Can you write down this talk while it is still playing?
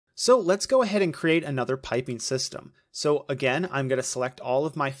So let's go ahead and create another piping system. So again, I'm going to select all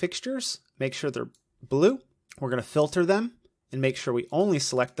of my fixtures, make sure they're blue. We're going to filter them and make sure we only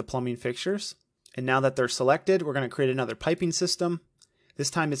select the plumbing fixtures. And now that they're selected, we're going to create another piping system. This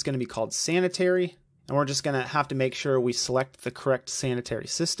time it's going to be called Sanitary. And we're just going to have to make sure we select the correct sanitary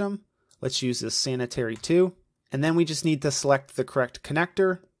system. Let's use this Sanitary 2. And then we just need to select the correct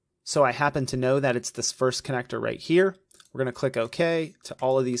connector. So I happen to know that it's this first connector right here. We're going to click OK to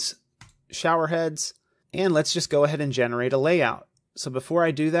all of these shower heads. And let's just go ahead and generate a layout. So before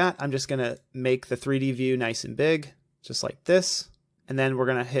I do that, I'm just going to make the 3D view nice and big, just like this. And then we're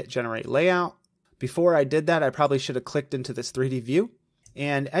going to hit Generate Layout. Before I did that, I probably should have clicked into this 3D view.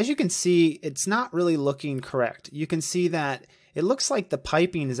 And as you can see, it's not really looking correct. You can see that it looks like the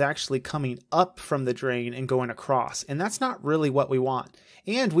piping is actually coming up from the drain and going across. And that's not really what we want.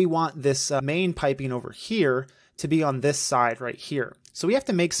 And we want this main piping over here to be on this side right here. So we have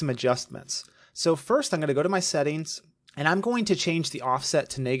to make some adjustments. So first I'm going to go to my settings and I'm going to change the offset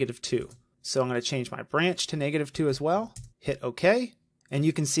to -2. So I'm going to change my branch to -2 as well. Hit OK. And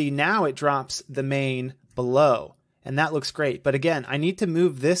you can see now it drops the main below. And that looks great. But again, I need to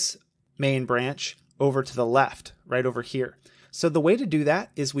move this main branch over to the left, right over here. So the way to do that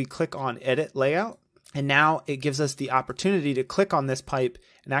is we click on Edit Layout. And now it gives us the opportunity to click on this pipe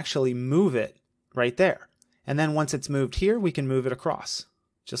and actually move it right there. And then once it's moved here, we can move it across,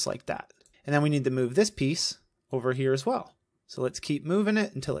 just like that. And then we need to move this piece over here as well. So let's keep moving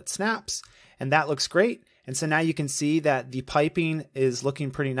it until it snaps. And that looks great. And so now you can see that the piping is looking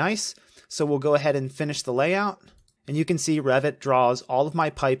pretty nice. So we'll go ahead and finish the layout. And you can see Revit draws all of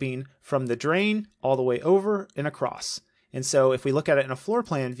my piping from the drain all the way over and across. And so if we look at it in a floor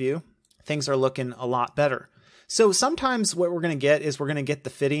plan view, things are looking a lot better. So sometimes what we're going to get is we're going to get the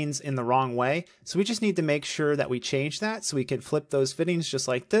fittings in the wrong way. So we just need to make sure that we change that. So we can flip those fittings just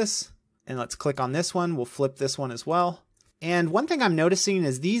like this. And let's click on this one. We'll flip this one as well. And one thing I'm noticing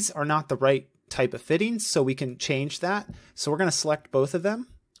is these are not the right type of fittings. So we can change that. So we're going to select both of them.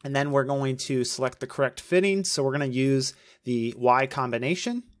 And then we're going to select the correct fitting. So we're going to use the Y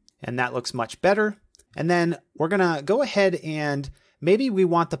combination. And that looks much better. And then we're going to go ahead and maybe we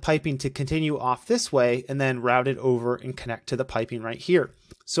want the piping to continue off this way and then route it over and connect to the piping right here.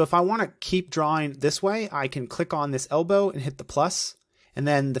 So if I want to keep drawing this way, I can click on this elbow and hit the plus, and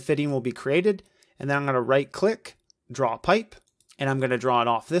then the fitting will be created. And then I'm going to right click, draw pipe, and I'm going to draw it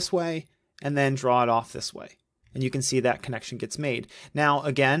off this way and then draw it off this way. And you can see that connection gets made. Now,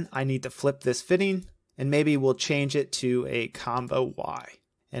 again, I need to flip this fitting and maybe we'll change it to a combo Y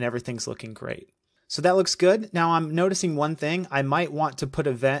and everything's looking great. So that looks good. Now I'm noticing one thing. I might want to put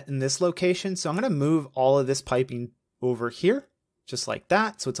a vent in this location. So I'm going to move all of this piping over here, just like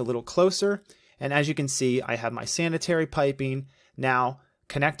that. So it's a little closer. And as you can see, I have my sanitary piping now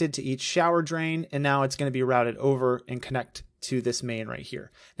connected to each shower drain. And now it's going to be routed over and connect to this main right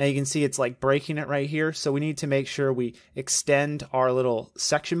here. Now you can see it's like breaking it right here. So we need to make sure we extend our little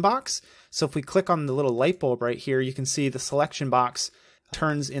section box. So if we click on the little light bulb right here, you can see the selection box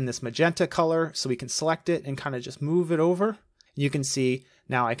turns in this magenta color, so we can select it and kind of just move it over. You can see,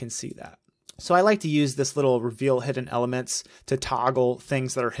 now I can see that. So I like to use this little reveal hidden elements to toggle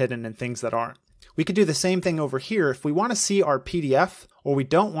things that are hidden and things that aren't. We could do the same thing over here if we want to see our PDF or we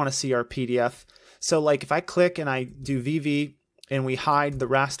don't want to see our PDF. So like if I click and I do VV and we hide the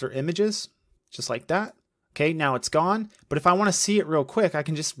raster images, just like that. Okay, now it's gone. But if I want to see it real quick, I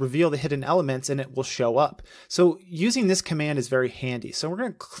can just reveal the hidden elements and it will show up. So using this command is very handy. So we're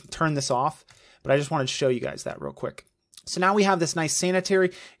going to turn this off, but I just wanted to show you guys that real quick. So now we have this nice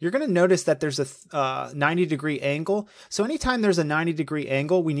sanitary. You're going to notice that there's a 90-degree angle. So anytime there's a 90-degree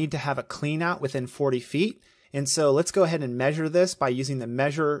angle, we need to have a clean out within 40 feet. And so let's go ahead and measure this by using the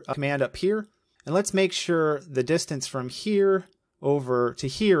measure command up here. And let's make sure the distance from here over to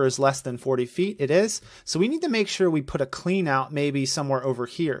here is less than 40 feet. It is. So we need to make sure we put a clean out maybe somewhere over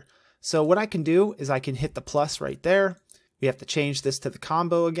here. So what I can do is I can hit the plus right there. We have to change this to the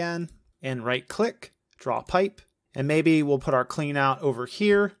combo again and right click, draw pipe. And maybe we'll put our clean out over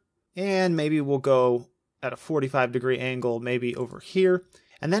here. And maybe we'll go at a 45-degree angle, maybe over here.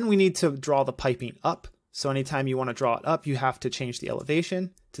 And then we need to draw the piping up. So anytime you want to draw it up, you have to change the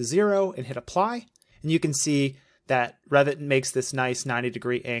elevation to 0 and hit apply. And you can see that Revit makes this nice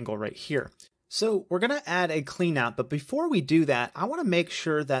 90-degree angle right here. So we're going to add a clean out, but before we do that, I want to make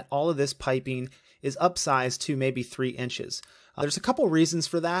sure that all of this piping is upsized to maybe 3 inches. There's a couple reasons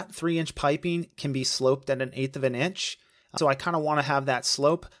for that. 3-inch piping can be sloped at 1/8 of an inch. So I kind of want to have that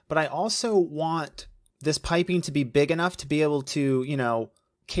slope, but I also want this piping to be big enough to be able to,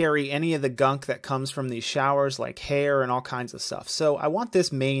 carry any of the gunk that comes from these showers, like hair and all kinds of stuff. So I want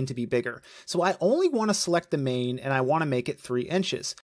this main to be bigger. So I only want to select the main and I want to make it 3 inches.